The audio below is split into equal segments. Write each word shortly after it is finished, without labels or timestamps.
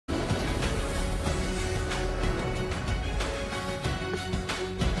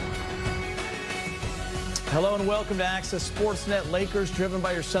Hello and welcome to Access Sportsnet. Lakers driven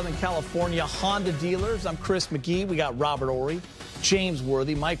by your Southern California Honda dealers. I'm Chris McGee. We got Robert Ory, James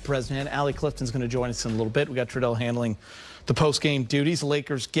Worthy, Mike Bresnahan. Allie Clifton's going to join us in a little bit. We got Trudell handling the post-game duties. The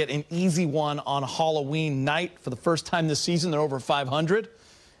Lakers get an easy one on Halloween night. For the first time this season, they're over 500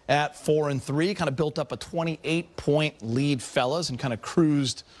 at 4-3. Kind of built up a 28-point lead, fellas, and kind of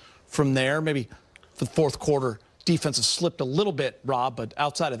cruised from there. Maybe for the fourth quarter, defense has slipped a little bit, Rob, but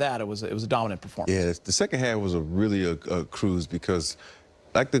outside of that, it was a dominant performance. Yeah, the second half was really a cruise because,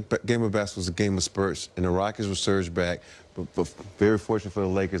 like the game of basketball, was a game of spurts, and the Rockets would surge back. But very fortunate for the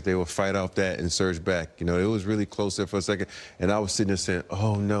Lakers, they would fight off that and surge back. You know, it was really close there for a second, and I was sitting there saying,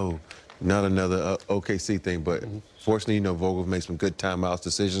 "Oh no, not another OKC thing." But fortunately, you know, Vogel made some good timeouts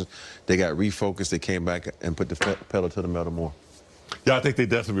decisions. They got refocused. They came back and put the pedal to the metal more. Yeah, I think they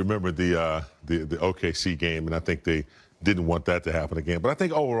definitely remembered the OKC game, and I think they didn't want that to happen again. But I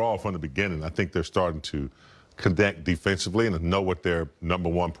think overall, from the beginning, I think they're starting to connect defensively and know what their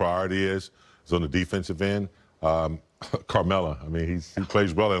 #1 priority is on the defensive end. Carmelo, I mean, he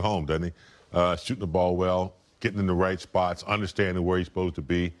plays well at home, doesn't he? Shooting the ball well, getting in the right spots, understanding where he's supposed to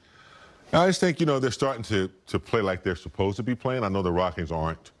be. I just think, you know, they're starting to play like they're supposed to be playing. I know the Rockets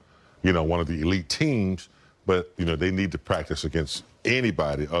aren't, you know, one of the elite teams, but, you know, they need to practice against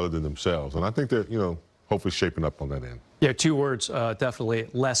anybody other than themselves. And I think they're, you know, hopefully shaping up on that end. Yeah, 2 words, definitely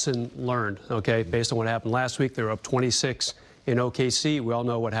lesson learned, okay? Based on what happened last week, they were up 26 in OKC. We all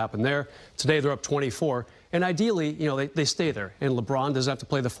know what happened there. Today, they're up 24. And ideally, you know, they stay there. And LeBron doesn't have to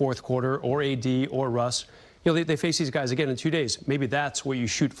play the fourth quarter, or AD, or Russ. You know, they face these guys again in 2 days. Maybe that's what you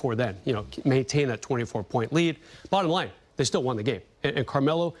shoot for then. You know, maintain that 24-point lead. Bottom line, they still won the game. And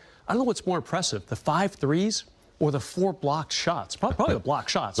Carmelo, I don't know what's more impressive, the 5 threes or the 4 blocked shots. Probably the blocked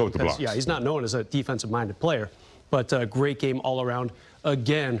shots. Go with the blocks. Yeah, he's not known as a defensive-minded player. But a great game all around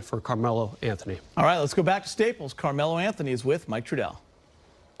again for Carmelo Anthony. All right, let's go back to Staples. Carmelo Anthony is with Mike Trudell.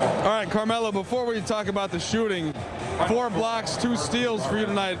 All right, Carmelo, before we talk about the shooting, 4 blocks, 2 steals for you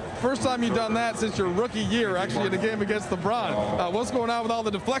tonight. First time you've done that since your rookie year, actually, in a game against LeBron. What's going on with all the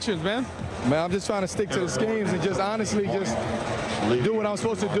deflections, man? Man, I'm just trying to stick to the schemes and just honestly just do what I'm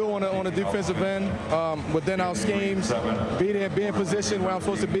supposed to do on the defensive end within our schemes, be there, be in position where I'm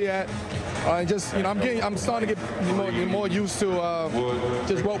supposed to be at. And just, you know, I'm starting to get more used to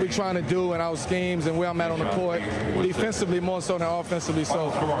just what we're trying to do in our schemes and where I'm at on the court, defensively more so than offensively. So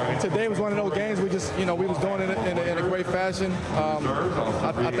today was one of those games we just, you know, we was doing it in a great fashion.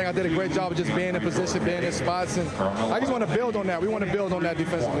 I think I did a great job of just being in position, being in spots, and I just want to build on that. We want to build on that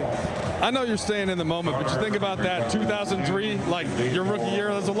defensively. I know you're staying in the moment, but you think about that 2003, like your rookie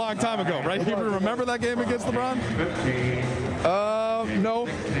year, that's a long time ago, right? People remember that game against LeBron? No.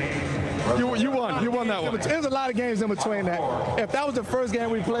 You won that one. There's a lot of games in between that. If that was the first game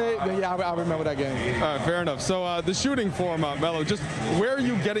we played, then yeah, I remember that game. All right, fair enough. So the shooting form, Melo, just where are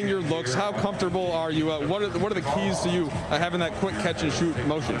you getting your looks? How comfortable are you? What are the keys to you having that quick catch and shoot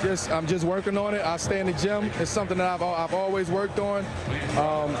motion? I'm just working on it. I stay in the gym. It's something that I've always worked on.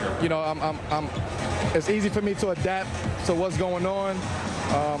 You know, it's easy for me to adapt to what's going on.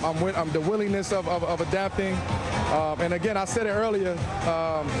 I'm the willingness of adapting. And again, I said it earlier,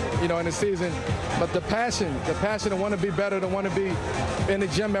 you know, in the season, but the passion to want to be better, to want to be in the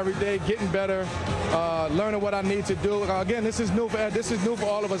gym every day, getting better, learning what I need to do. Again, this is new for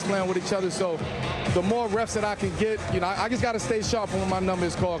all of us playing with each other. So the more reps that I can get, you know, I just got to stay sharp when my number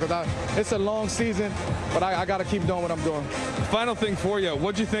is called because it's a long season, but I got to keep doing what I'm doing. Final thing for you,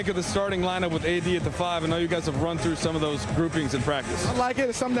 what'd you think of the starting lineup with AD at the 5? I know you guys have run through some of those groupings in practice. I like it.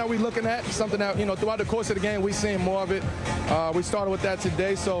 It's something that we're looking at, something that, you know, throughout the course of the game, we've seen more of it. We started with that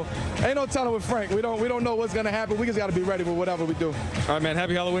today, so ain't no telling with Frank. We don't know what's going to happen. We just got to be ready for whatever we do. All right, man.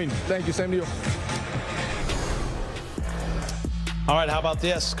 Happy Halloween. Thank you. Same to you. All right, how about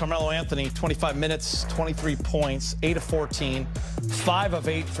this? Carmelo Anthony, 25 minutes, 23 points, 8 of 14, 5 of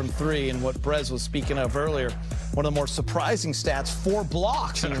 8 from 3. And what Brez was speaking of earlier, one of the more surprising stats, 4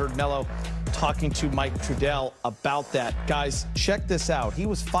 blocks. And you heard Melo talking to Mike Trudell about that. Guys, check this out. He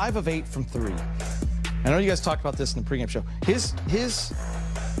was 5 of 8 from 3. I know you guys talked about this in the pregame show. His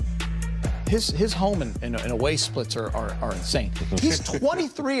home and away splits are insane. He's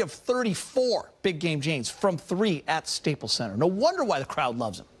 23 of 34, big game James, from 3 at Staples Center. No wonder why the crowd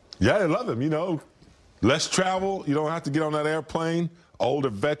loves him. Yeah, they love him. You know, less travel. You don't have to get on that airplane. Older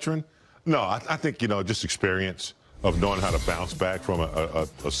veteran. No, I think, you know, just experience of knowing how to bounce back from a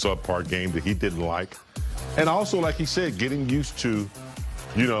subpar game that he didn't like. And also, like he said, getting used to,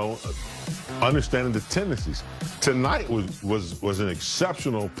 you know, understanding the tendencies. Tonight was an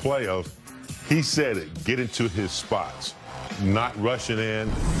exceptional play of, he said it, get into his spots, not rushing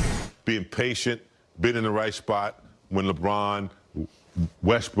in, being patient, been in the right spot when LeBron,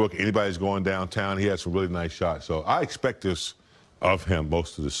 Westbrook, anybody's going downtown. He has some really nice shots. So I expect this of him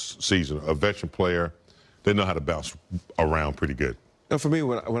most of this season. A veteran player, they know how to bounce around pretty good. And for me,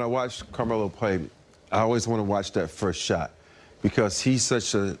 when I watch Carmelo play, I always want to watch that first shot because he's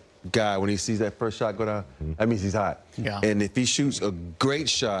such a guy. When he sees that first shot go down, that means he's hot. Yeah. And if he shoots a great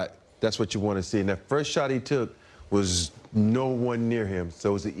shot, that's what you want to see. And that first shot he took was no one near him,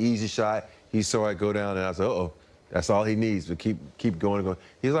 so it was an easy shot. He saw it go down, and I said, uh-oh. That's all he needs to keep going and going.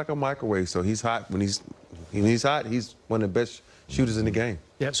 He's like a microwave, so he's hot. When he's hot, he's one of the best shooters in the game.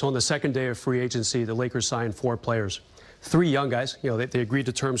 Yeah, so on the second day of free agency, the Lakers signed 4 players. 3 young guys. You know, they agreed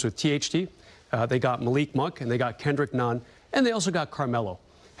to terms with THT. They got Malik Monk, and they got Kendrick Nunn, and they also got Carmelo.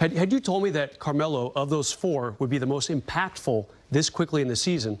 Had you told me that Carmelo, of those 4, would be the most impactful this quickly in the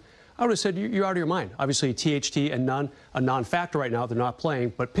season, I would have said you're out of your mind. Obviously, THT and Nunn, a non-factor right now. They're not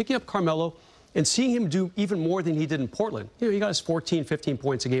playing. But picking up Carmelo and seeing him do even more than he did in Portland. You know, he got his 14, 15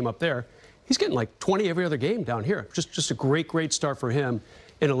 points a game up there. He's getting like 20 every other game down here. Just a great start for him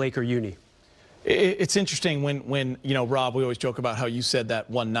in a Laker uni. It's interesting when you know, Rob, we always joke about how you said that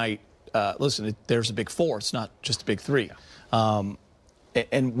one night, listen, there's a big 4. It's not just a big 3. And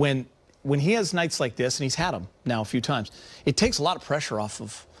when he has nights like this, and he's had them now a few times, it takes a lot of pressure off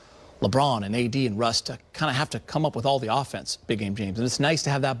of LeBron and AD and Russ to kind of have to come up with all the offense, Big Game James. And it's nice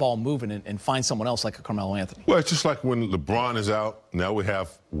to have that ball moving and find someone else like a Carmelo Anthony. Well, it's just like when LeBron is out, now we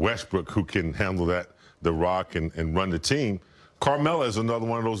have Westbrook who can handle the rock and run the team. Carmelo is another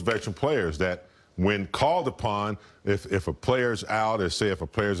one of those veteran players that when called upon, if a player's out or say if a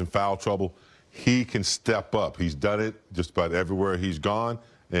player's in foul trouble, he can step up. He's done it just about everywhere he's gone.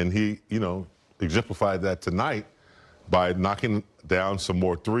 And he, you know, exemplified that tonight by knocking down some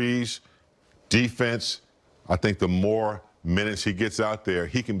more threes, defense. I think the more minutes he gets out there,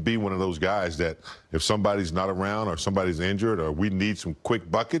 he can be one of those guys that if somebody's not around or somebody's injured or we need some quick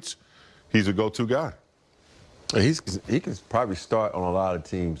buckets, he's a go-to guy. He can probably start on a lot of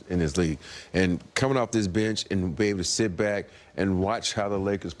teams in this league. And coming off this bench and be able to sit back and watch how the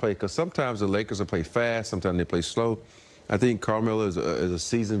Lakers play, because sometimes the Lakers will play fast, sometimes they play slow. I think Carmelo is a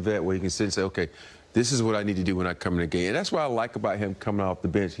seasoned vet where he can sit and say, okay, this is what I need to do when I come in the game. And that's what I like about him coming off the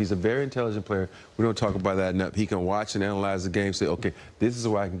bench. He's a very intelligent player. We don't talk about that enough. He can watch and analyze the game, say, okay, this is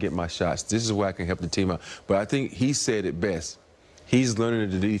where I can get my shots. This is where I can help the team out. But I think he said it best. He's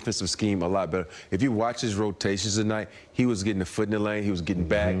learning the defensive scheme a lot better. If you watch his rotations tonight, he was getting a foot in the lane. He was getting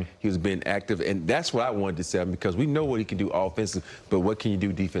back. He was being active. And that's what I wanted to say, because we know what he can do offensively, but what can you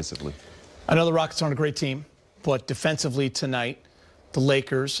do defensively? I know the Rockets aren't a great team, but defensively tonight, the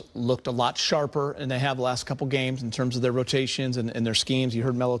Lakers looked a lot sharper than they have the last couple games in terms of their rotations and their schemes. You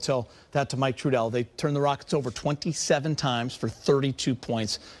heard Melo tell that to Mike Trudell. They turned the Rockets over 27 times for 32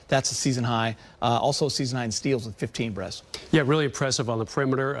 points. That's a season high. Also a season high in steals with 15, Bress. Yeah, really impressive on the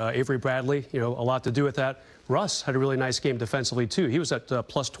perimeter. Avery Bradley, you know, a lot to do with that. Russ had a really nice game defensively, too. He was at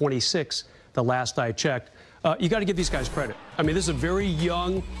plus 26 the last I checked. You got to give these guys credit. I mean, this is a very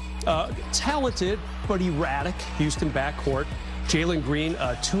young, talented, but erratic Houston backcourt. Jalen Green,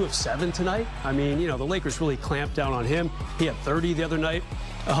 2 of 7 tonight. I mean, you know, the Lakers really clamped down on him. He had 30 the other night.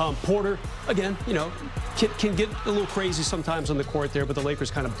 Porter, again, you know, can get a little crazy sometimes on the court there, but the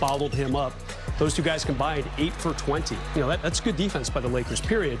Lakers kind of bottled him up. Those 2 guys combined 8 for 20. You know, that's good defense by the Lakers,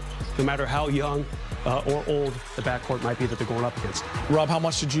 period, no matter how young or old the backcourt might be that they're going up against. Rob, how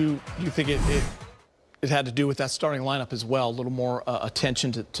much did you think it had to do with that starting lineup as well? A little more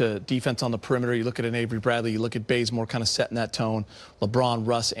attention to defense on the perimeter. You look at an Avery Bradley, you look at Bazemore kind of setting that tone. LeBron,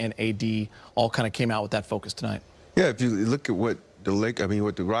 Russ, and AD all kind of came out with that focus tonight. Yeah, if you look at what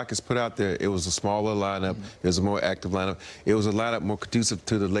what the Rockets put out there, it was a smaller lineup. It was a more active lineup. It was a lineup more conducive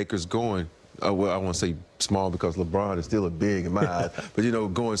to the Lakers going. Well, I want to say small because LeBron is still a big in my eyes, but, you know,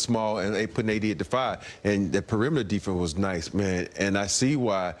 going small and they putting AD at the 5. And the perimeter defense was nice, man. And I see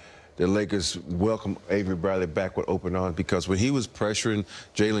why the Lakers welcome Avery Bradley back with open arms, because when he was pressuring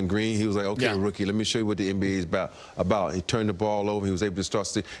Jalen Green, he was like, okay, rookie, let me show you what the NBA is about. He turned the ball over. He was able to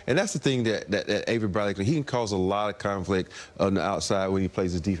start. And that's the thing that Avery Bradley, he can cause a lot of conflict on the outside when he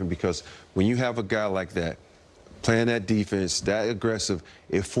plays his defense, because when you have a guy like that, playing that defense, that aggressive,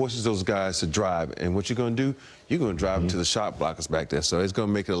 it forces those guys to drive. And what you're going to do, you're going to drive them to the shot blockers back there. So it's going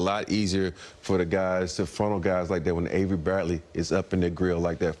to make it a lot easier for the guys to funnel guys like that when Avery Bradley is up in their grill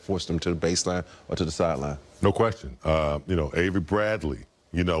like that, force them to the baseline or to the sideline. No question. You know, Avery Bradley,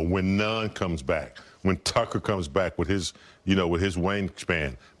 you know, when Nunn comes back, when Tucker comes back with his, you know, with his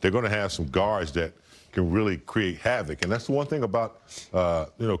wingspan, they're going to have some guards that can really create havoc. And that's the one thing about,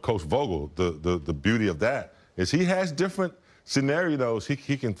 you know, Coach Vogel, the beauty of that is he has different scenarios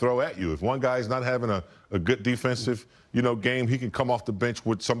he can throw at you. If one guy's not having a good defensive, game, he can come off the bench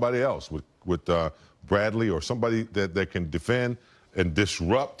with somebody else, with Bradley or somebody that can defend and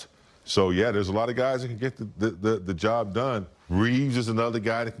disrupt. So, yeah, there's a lot of guys that can get the job done. Reeves is another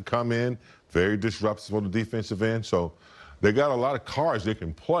guy that can come in, very disruptive on the defensive end. So they got a lot of cards they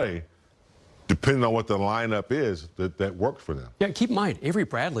can play depending on what the lineup is that works for them. Yeah, keep in mind, Avery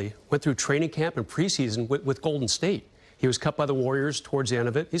Bradley went through training camp and preseason with Golden State. He was cut by the Warriors towards the end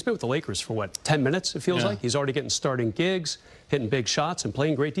of it. He's been with the Lakers for, what, 10 minutes, it feels like? He's already getting starting gigs, hitting big shots, and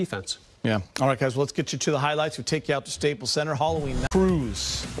playing great defense. Yeah. All right, guys, well, let's get you to the highlights. We'll take you out to Staples Center. Halloween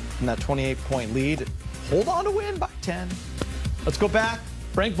cruise in that 28-point lead. Hold on to win by 10. Let's go back.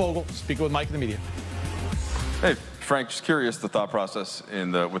 Frank Vogel speaking with Mike in the media. Hey, Frank, just curious the thought process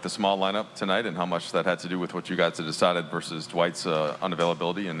with the small lineup tonight and how much that had to do with what you guys had decided versus Dwight's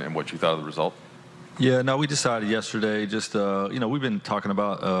unavailability and what you thought of the result. Yeah, no, we decided yesterday just, we've been talking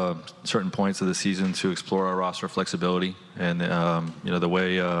about certain points of the season to explore our roster flexibility. And,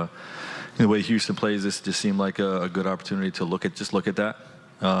 the way Houston plays, this just seemed like a good opportunity to look at that.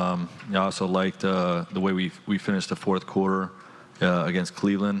 I also liked the way we finished the fourth quarter against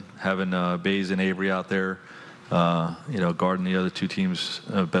Cleveland, having Bays and Avery out there, guarding the other two teams'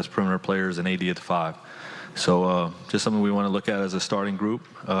 best perimeter players and AD at the 5. So just something we want to look at as a starting group.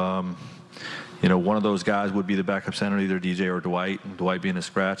 One of those guys would be the backup center, either DJ or Dwight. Dwight being a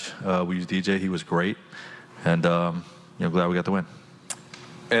scratch. We used DJ. He was great. And, glad we got the win.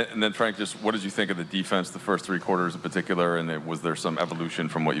 And then, Frank, just what did you think of the defense the first 3 quarters in particular? And was there some evolution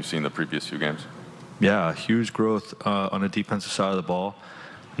from what you've seen the previous few games? Yeah, huge growth on the defensive side of the ball.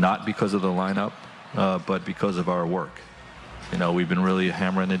 Not because of the lineup, but because of our work. We've been really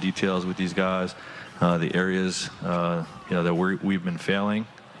hammering the details with these guys, the areas, that we've been failing.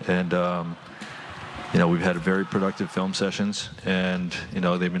 And, we've had very productive film sessions, and,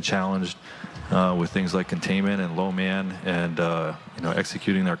 they've been challenged with things like containment and low man and,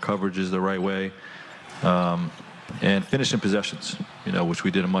 executing their coverages the right way and finishing possessions, which we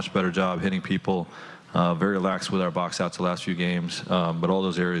did a much better job hitting people, very lax with our box outs the last few games, but all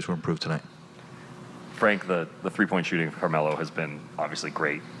those areas were improved tonight. Frank, the three-point shooting of Carmelo has been obviously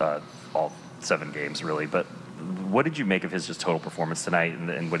great all 7 games, really, but what did you make of his just total performance tonight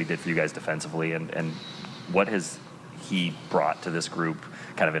and what he did for you guys defensively, and what has he brought to this group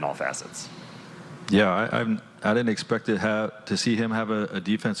kind of in all facets? Yeah, I didn't expect to see him have a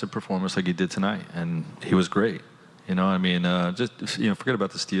defensive performance like he did tonight, and he was great. Forget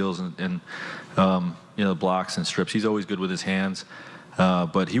about the steals and blocks and strips. He's always good with his hands,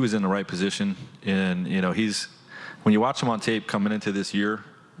 but he was in the right position. And when you watch him on tape coming into this year,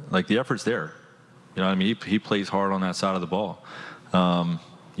 like the effort's there. He plays hard on that side of the ball.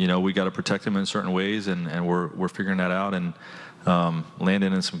 We got to protect him in certain ways, and we're figuring that out and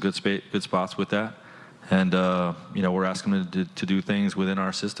landing in some good spots with that. And, we're asking him to do things within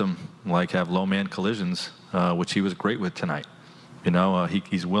our system, like have low-man collisions, which he was great with tonight.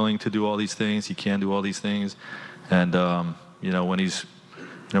 He's willing to do all these things. He can do all these things. And, when he's,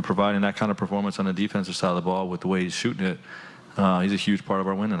 providing that kind of performance on the defensive side of the ball with the way he's shooting it, he's a huge part of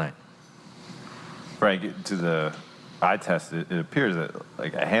our win tonight. Frank, to the eye test, it appears that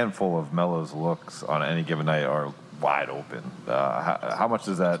like a handful of Melo's looks on any given night are wide open. How much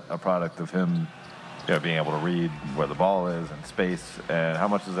is that a product of him being able to read where the ball is and space, and how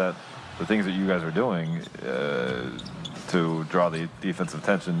much is that the things that you guys are doing to draw the defensive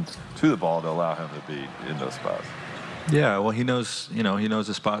attention to the ball to allow him to be in those spots? Yeah, well, he knows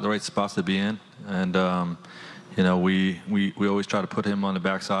the right spots to be in, and we always try to put him on the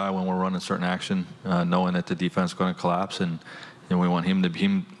backside when we're running certain action, knowing that the defense is going to collapse, and we want him to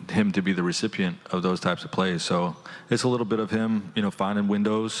be the recipient of those types of plays. So it's a little bit of him, finding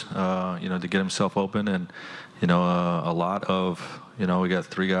windows, to get himself open, and a lot of we got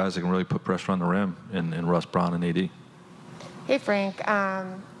 3 guys that can really put pressure on the rim in Russ, Brown, and AD. Hey, Frank.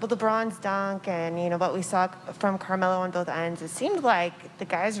 With LeBron's dunk and, what we saw from Carmelo on both ends, it seemed like the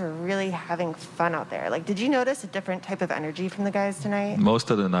guys were really having fun out there. Like, did you notice a different type of energy from the guys tonight? Most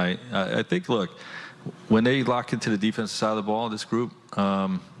of the night. I think, look, when they lock into the defensive side of the ball, this group,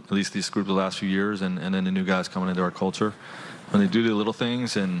 at least this group the last few years, and then the new guys coming into our culture, when they do the little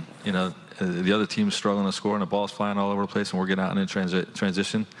things and, the other team's struggling to score and the ball's flying all over the place and we're getting out in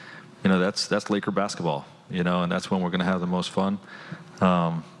transition, that's Laker basketball. And that's when we're going to have the most fun.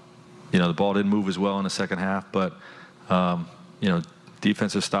 The ball didn't move as well in the second half, but,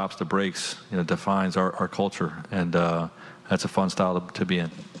 defensive stops, the breaks, defines our culture. And that's a fun style to be in.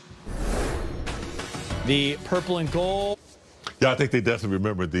 The purple and gold. Yeah, I think they definitely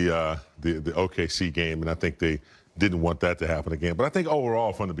remember the OKC game, and I think they didn't want that to happen again. But I think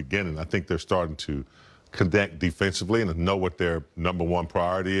overall, from the beginning, I think they're starting to connect defensively and know what their #1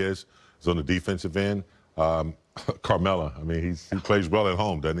 priority is on the defensive end. Carmelo, I mean, he plays well at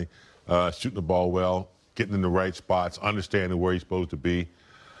home, doesn't he? Shooting the ball well, getting in the right spots, understanding where he's supposed to be.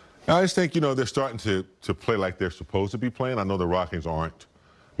 I just think, they're starting to play like they're supposed to be playing. I know the Rockets aren't,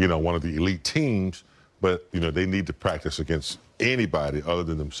 one of the elite teams, but, they need to practice against anybody other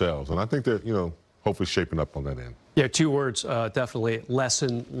than themselves. And I think they're, hopefully shaping up on that end. Yeah, 2 words, definitely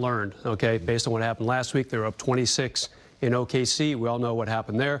lesson learned, okay? Based on what happened last week, they were up 26 in OKC. We all know what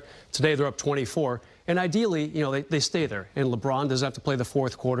happened there. Today, they're up 24. And ideally, they stay there. And LeBron doesn't have to play the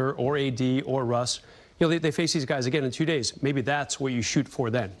 4th quarter, or AD, or Russ. They face these guys again in 2 days. Maybe that's what you shoot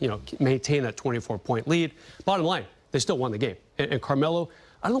for then, maintain that 24-point lead. Bottom line, they still won the game. And Carmelo,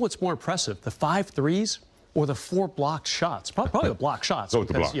 I don't know what's more impressive, the 5 threes or the 4 blocked shots. Probably the blocked shots.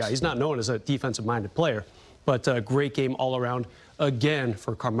 Because, yeah, he's not known as a defensive-minded player. But a great game all around again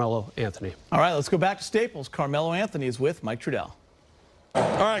for Carmelo Anthony. All right, let's go back to Staples. Carmelo Anthony is with Mike Trudell.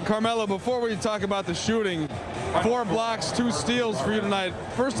 All right, Carmelo, before we talk about the shooting, 4 blocks, 2 steals for you tonight.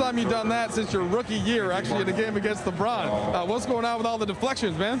 First time you've done that since your rookie year, actually, in a game against LeBron. What's going on with all the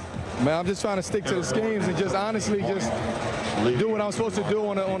deflections, man? Man, I'm just trying to stick to the schemes and just honestly just do what I'm supposed to do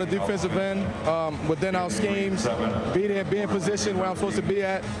on a defensive end within our schemes, be there, be in position where I'm supposed to be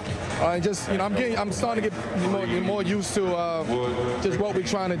at. And just, I'm starting to get more used to just what we're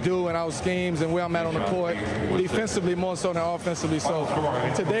trying to do in our schemes and where I'm at on the court, defensively more so than offensively. So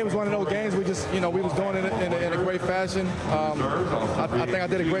today was one of those games we just, we was doing it in a great fashion. I think I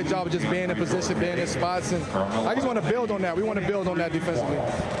did a great job of just being in position, being in spots, and I just want to build on that. We want to build on that defensively.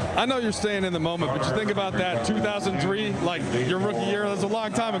 I know you're staying in the moment, but you think about that 2003, like your rookie year, that's a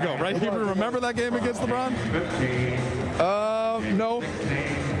long time ago, right? You even remember that game against LeBron? No.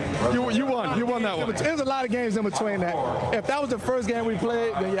 You won that one. There's a lot of games in between that. If that was the first game we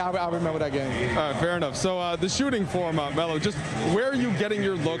played, then yeah, I remember that game. All right, fair enough. So the shooting form, Melo, just where are you getting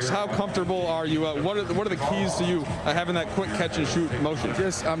your looks? How comfortable are you? What are the keys to you having that quick catch and shoot motion?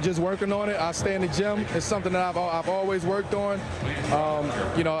 I'm just working on it. I stay in the gym. It's something that I've always worked on.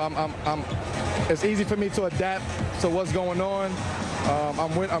 It's easy for me to adapt to what's going on.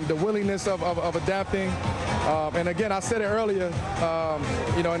 I'm the willingness of adapting. And again, I said it earlier,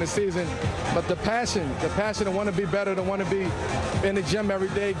 in the season, but the passion to want to be better, to want to be in the gym every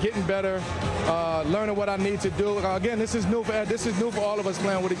day, getting better, learning what I need to do. Again, this is new for all of us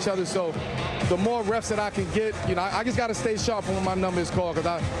playing with each other. So the more reps that I can get, I just got to stay sharp when my number is called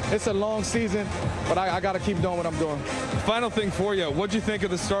because it's a long season, but I got to keep doing what I'm doing. Final thing for you, what'd you think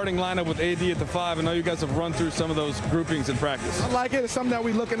of the starting lineup with AD at the 5? I know you guys have run through some of those groupings in practice. I like it. It's something that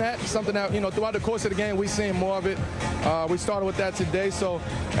we're looking at, something that, throughout the course of the game, we've seen more of it. We started with that today, so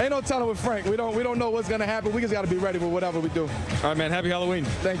ain't no telling with Frank. We don't know what's going to happen. We just got to be ready for whatever we do. All right, man. Happy Halloween.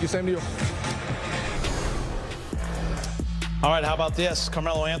 Thank you. Same to you. All right, how about this?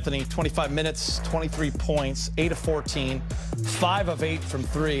 Carmelo Anthony, 25 minutes, 23 points, 8 of 14, 5 of 8 from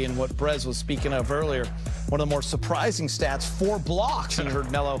 3. And what Brez was speaking of earlier, one of the more surprising stats, 4 blocks. And you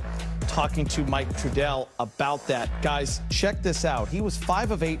heard Melo talking to Mike Trudell about that. Guys, check this out. He was 5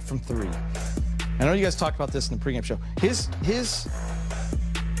 of 8 from 3. I know you guys talked about this in the pregame show.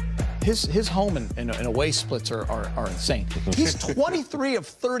 His home and away splits are insane. He's 23 of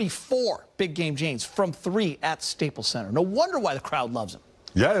 34, big game James, from 3 at Staples Center. No wonder why the crowd loves him.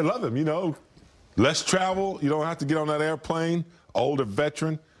 Yeah, they love him, Less travel. You don't have to get on that airplane. Older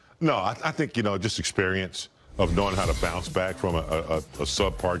veteran. No, I think, just experience of knowing how to bounce back from a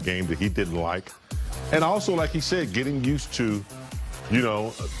subpar game that he didn't like. And also, like he said, getting used to,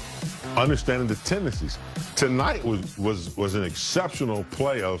 understanding the tendencies. Tonight was an exceptional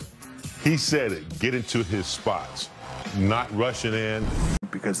play of, he said it, get into his spots, not rushing in.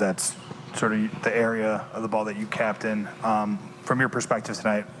 Because that's sort of the area of the ball that you captain. From your perspective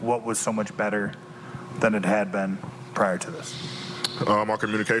tonight, what was so much better than it had been prior to this? Our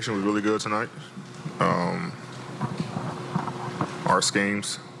communication was really good tonight. Our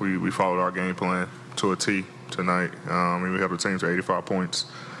schemes, we followed our game plan to a T tonight. We held the team to 85 points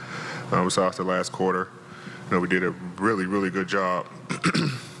besides the last quarter. We did a really, really good job.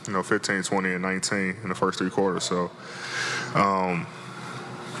 15, 20, and 19 in the first 3 quarters. So,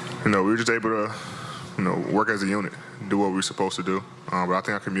 we were just able to, work as a unit, do what we were supposed to do. But I think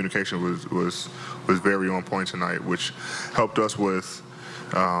our communication was very on point tonight, which helped us with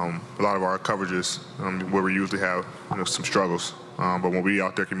a lot of our coverages where we usually have some struggles. But when we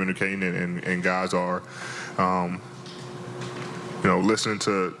out there communicating and guys are listening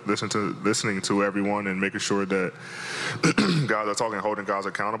to everyone and making sure that guys are talking, holding guys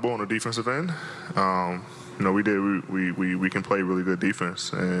accountable on the defensive end. we can play really good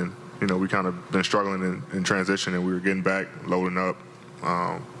defense, and we kind of been struggling in transition, and we were getting back, loading up,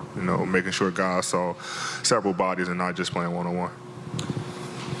 making sure guys saw several bodies and not just playing one-on-one.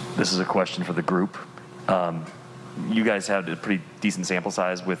 This is a question for the group. You guys had a pretty decent sample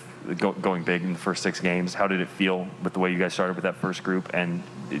size with going big in the first 6 games. How did it feel with the way you guys started with that first group, and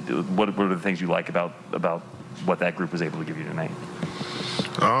what are the things you like about what that group was able to give you tonight?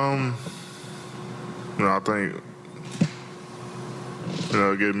 I think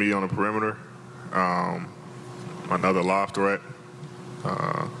getting me on the perimeter, another lob threat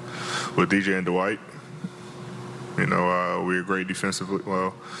with DJ and Dwight. We're great defensively.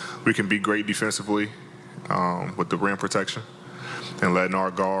 Well, we can be great defensively with the rim protection and letting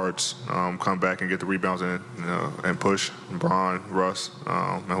our guards come back and get the rebounds and push Bron, Russ,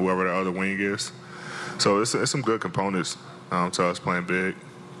 and whoever the other wing is. So it's some good components to us playing big.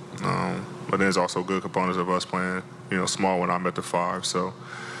 But there's also good components of us playing, small when I'm at the 5. So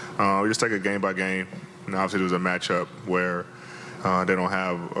we just take it game by game. And obviously there's a matchup where they don't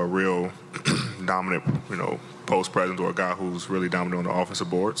have a real dominant, post presence or a guy who's really dominant on the offensive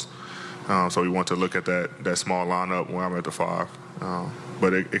boards. So we want to look at that small lineup when I'm at the 5.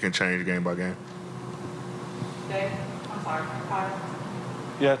 But it can change game by game. Dave, I'm sorry. Kyle.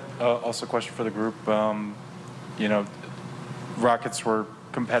 Yeah, also a question for the group. Rockets were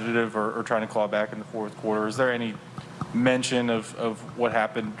competitive or trying to claw back in the fourth quarter. Is there any mention of what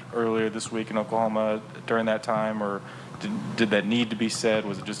happened earlier this week in Oklahoma during that time, or did that need to be said?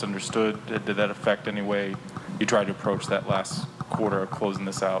 Was it just understood? Did that affect any way you tried to approach that last quarter of closing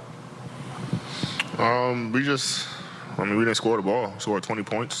this out? We didn't score the ball. We scored 20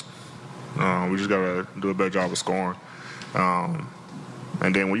 points. We just got to do a better job of scoring.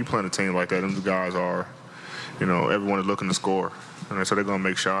 And then when you play on a team like that, them guys are, everyone is looking to score. And so they're going to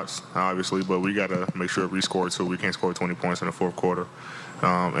make shots, obviously, but we got to make sure we score too. We can't score 20 points in the fourth quarter.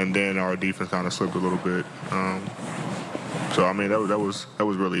 And then our defense kind of slipped a little bit. So, that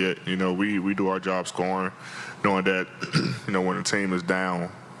was really it. We do our job scoring, knowing that, when the team is down,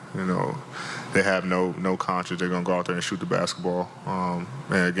 they have no conscience. They're going to go out there and shoot the basketball. And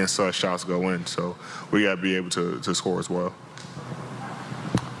against us, shots go in. So we got to be able to score as well.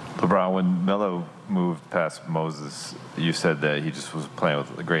 LeBron, when Melo moved past Moses, you said that he just was playing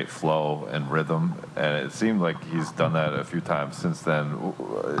with a great flow and rhythm, and it seemed like he's done that a few times since then.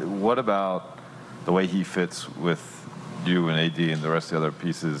 What about the way he fits with you and AD and the rest of the other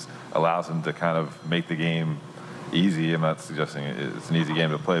pieces allows him to kind of make the game easy? I'm not suggesting it's an easy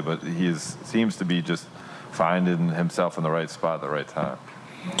game to play, but he seems to be just finding himself in the right spot at the right time.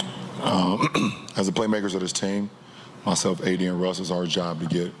 As the playmakers of this team, myself, AD, and Russ, it's our job to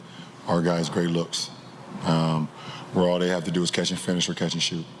get our guys great looks, where all they have to do is catch and finish or catch and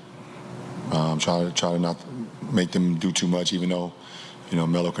shoot. Try to not make them do too much, even though,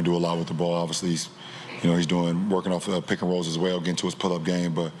 Melo can do a lot with the ball. Obviously, he's working off pick and rolls as well, getting to his pull-up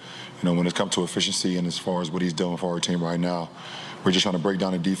game. But, when it comes to efficiency and as far as what he's doing for our team right now, we're just trying to break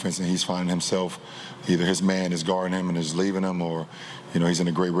down the defense, and he's finding himself, either his man is guarding him and is leaving him, or, he's in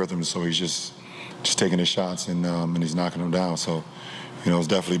a great rhythm. So he's just taking his shots and he's knocking them down. So, it's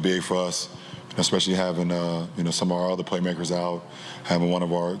definitely big for us, especially having, some of our other playmakers out, having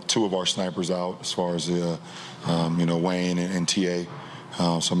two of our snipers out as far as, Wayne and TA.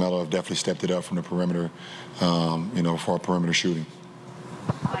 So Melo have definitely stepped it up from the perimeter, for our perimeter shooting.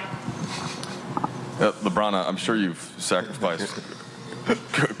 LeBron, I'm sure you've sacrificed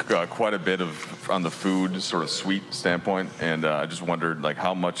quite a bit on the food, sort of sweet standpoint, and I just wondered,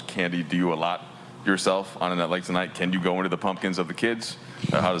 how much candy do you allot yourself on a night like tonight? Can you go into the pumpkins of the kids?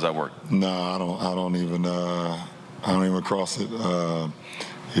 How does that work? No, I don't even cross it.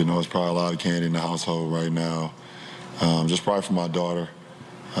 It's probably a lot of candy in the household right now. Just probably for my daughter.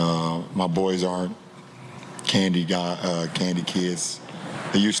 My boys aren't candy kids.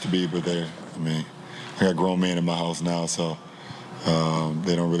 They used to be, but I got grown men in my house now, so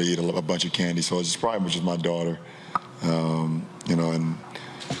they don't really eat a bunch of candy. So it's just probably just my daughter, and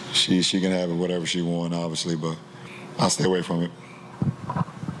she can have it whatever she wants, obviously, but I'll stay away from it.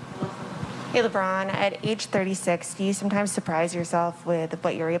 Hey, LeBron, at age 36, do you sometimes surprise yourself with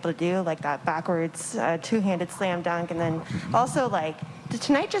what you're able to do, like that backwards two-handed slam dunk? And then also, did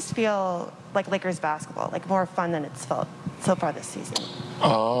tonight just feel like Lakers basketball, more fun than it's felt so far this season?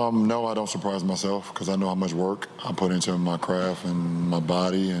 No, I don't surprise myself because I know how much work I put into my craft and my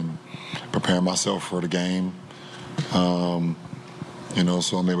body and preparing myself for the game.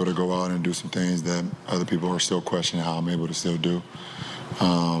 So I'm able to go out and do some things that other people are still questioning how I'm able to still do.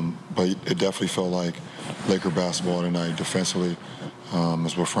 But it definitely felt like Laker basketball tonight defensively,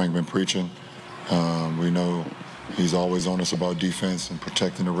 is what Frank been preaching. We know he's always on us about defense and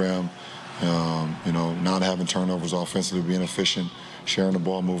protecting the rim. You know, not having turnovers offensively, being efficient, sharing the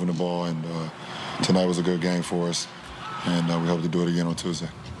ball, moving the ball, and tonight was a good game for us, and we hope to do it again on Tuesday.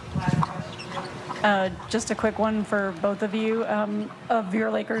 Just a quick one for both of you. Of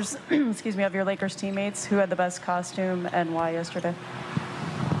your Lakers, excuse me, of your Lakers teammates, who had the best costume and why yesterday?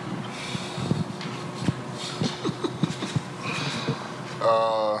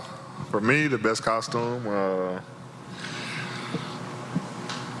 For me, the best costume. I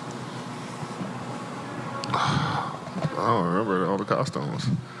don't remember all the costumes.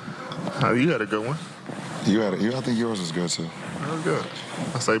 You had a good one. I think yours was good too. That was good.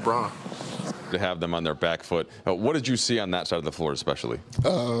 I say Bron. To have them on their back foot. What did you see on that side of the floor especially?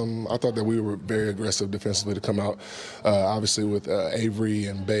 I thought that we were very aggressive defensively to come out. Obviously with Avery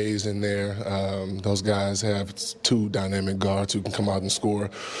and Bays in there, those guys have two dynamic guards who can come out and score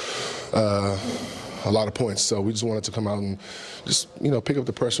a lot of points. So we just wanted to come out and just, you know, pick up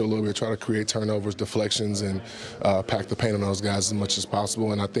the pressure a little bit, try to create turnovers, deflections, and pack the paint on those guys as much as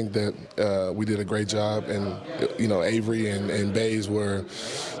possible. And I think that we did a great job. And, you know, Avery and Bays were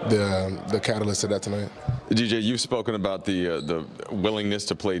the catalyst to that tonight. DJ, you've spoken about the willingness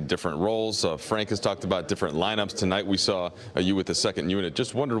to play different roles. Frank has talked about different lineups. Tonight we saw you with the second unit.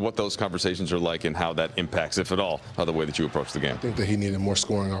 Just wondered what those conversations are like and how that impacts, if at all, the way that you approach the game. I think that he needed more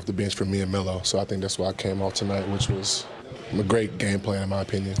scoring off the bench from me and Melo. So I think that's why I came off tonight, which was a great game plan in my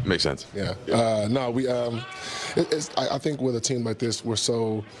opinion. Makes sense. Yeah. No, we. I think with a team like this, we're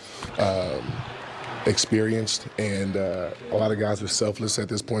so experienced, and a lot of guys are selfless at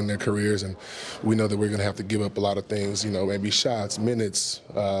this point in their careers, and we know that we're going to have to give up a lot of things. You know, maybe shots, minutes,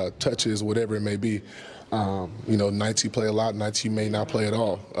 touches, whatever it may be. You know, nights you play a lot, nights you may not play at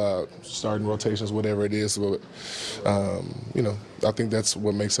all. Starting rotations, whatever it is. But, you know, I think that's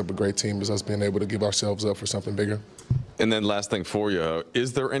what makes up a great team, is us being able to give ourselves up for something bigger. And then last thing for you,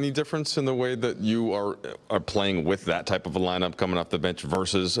 is there any difference in the way that you are playing with that type of a lineup coming off the bench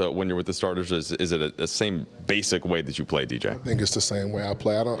versus when you're with the starters? Is it a same basic way that you play, DJ? I think it's the same way I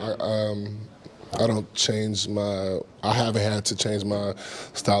play. I don't change I haven't had to change my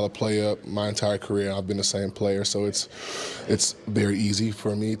style of play up my entire career. I've been the same player, so it's very easy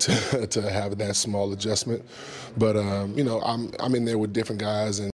for me to have that small adjustment. But you know, I'm in there with different guys, and